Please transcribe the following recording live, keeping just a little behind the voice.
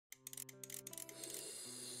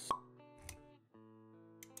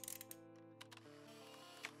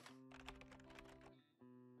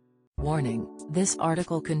Warning, this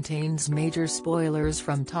article contains major spoilers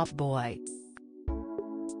from Top Boy.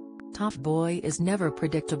 Top Boy is never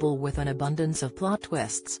predictable with an abundance of plot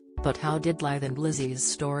twists, but how did Lithe and Lizzie's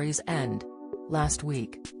stories end? Last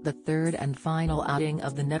week, the third and final outing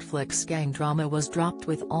of the Netflix gang drama was dropped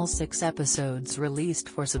with all 6 episodes released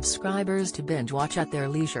for subscribers to binge-watch at their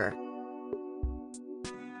leisure.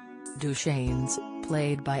 Duchesne's,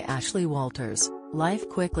 played by Ashley Walters, life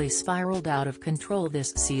quickly spiraled out of control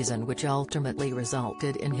this season, which ultimately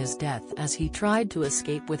resulted in his death as he tried to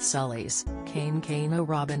escape with Sully's, Kane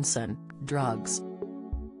Robinson, drugs.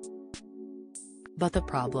 But the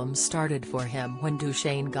problem started for him when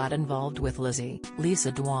Duchesne got involved with Lizzie,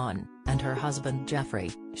 Lisa Dwan, and her husband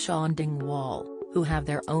Jeffrey, Sean Dingwall, who have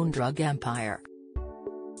their own drug empire.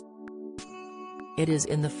 It is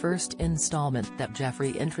in the first installment that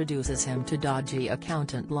Jeffrey introduces him to dodgy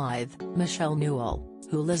accountant Lithe, Michelle Newell,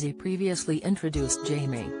 who Lizzie previously introduced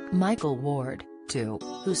Jamie, Michael Ward, to,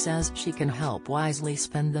 who says she can help wisely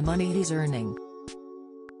spend the money he's earning.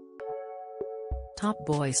 Top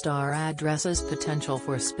Boy star addresses potential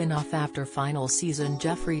for spin-off after final season.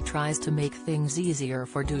 Jeffrey tries to make things easier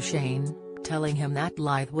for Duchesne, telling him that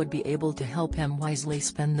Lithe would be able to help him wisely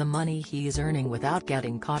spend the money he's earning without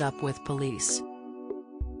getting caught up with police.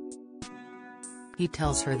 He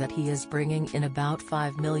tells her that he is bringing in about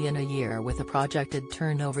 £5 million a year with a projected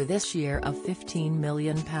turnover this year of £15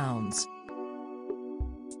 million.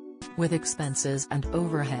 With expenses and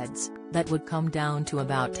overheads, that would come down to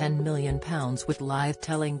about £10 million, with Lithe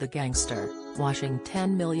telling the gangster, "Washing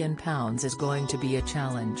 £10 million is going to be a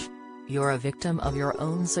challenge. You're a victim of your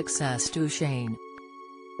own success, Duchesne."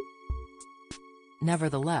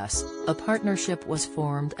 Nevertheless, a partnership was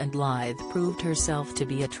formed and Lithe proved herself to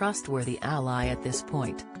be a trustworthy ally at this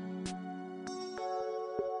point.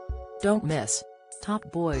 Don't miss.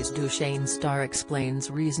 Top Boy's Duchesne star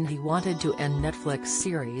explains reason he wanted to end Netflix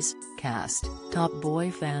series. Cast: Top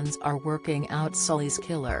Boy fans are working out Sully's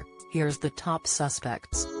killer, here's the top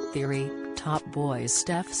suspects. Theory: Top Boy's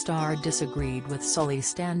Steph star disagreed with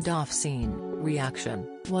Sully's standoff scene. Reaction: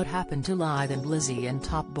 what happened to Lithe and Lizzie in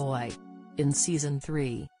Top Boy? In Season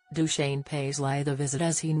 3, Duchesne pays Lithe a visit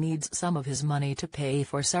as he needs some of his money to pay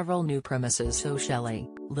for several new premises so Shelley,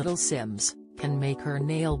 Little Sims, can make her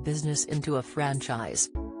nail business into a franchise.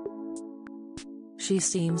 She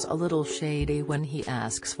seems a little shady when he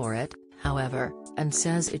asks for it, however, and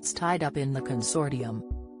says it's tied up in the consortium.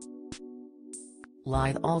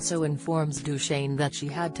 Lithe also informs Duchesne that she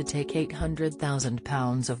had to take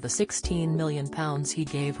 £800,000 of the £16 million he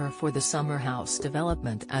gave her for the summer house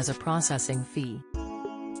development as a processing fee.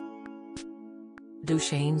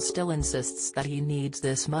 Duchesne still insists that he needs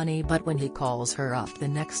this money, but when he calls her up the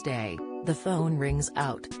next day, the phone rings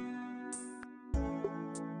out.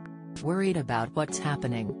 Worried about what's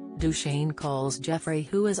happening, Duchesne calls Jeffrey,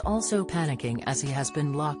 who is also panicking as he has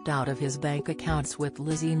been locked out of his bank accounts with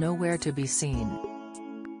Lizzie nowhere to be seen.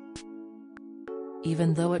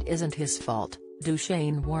 Even though it isn't his fault,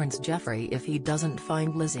 Duchesne warns Jeffrey if he doesn't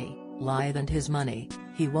find Lizzie, Lithe and his money,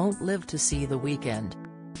 he won't live to see the weekend.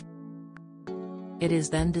 It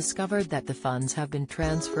is then discovered that the funds have been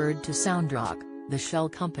transferred to Soundrock, the shell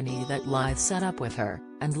company that Lithe set up with her,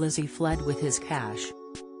 and Lizzie fled with his cash.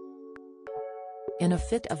 In a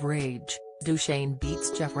fit of rage, Duchesne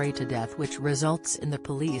beats Jeffrey to death, which results in the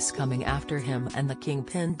police coming after him and the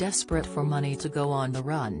kingpin desperate for money to go on the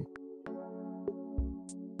run.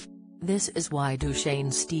 This is why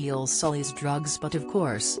Duchesne steals Sully's drugs, but of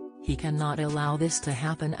course, he cannot allow this to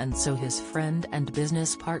happen, and so his friend and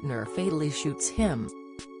business partner fatally shoots him.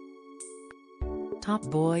 Top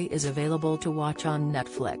Boy is available to watch on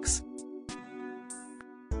Netflix.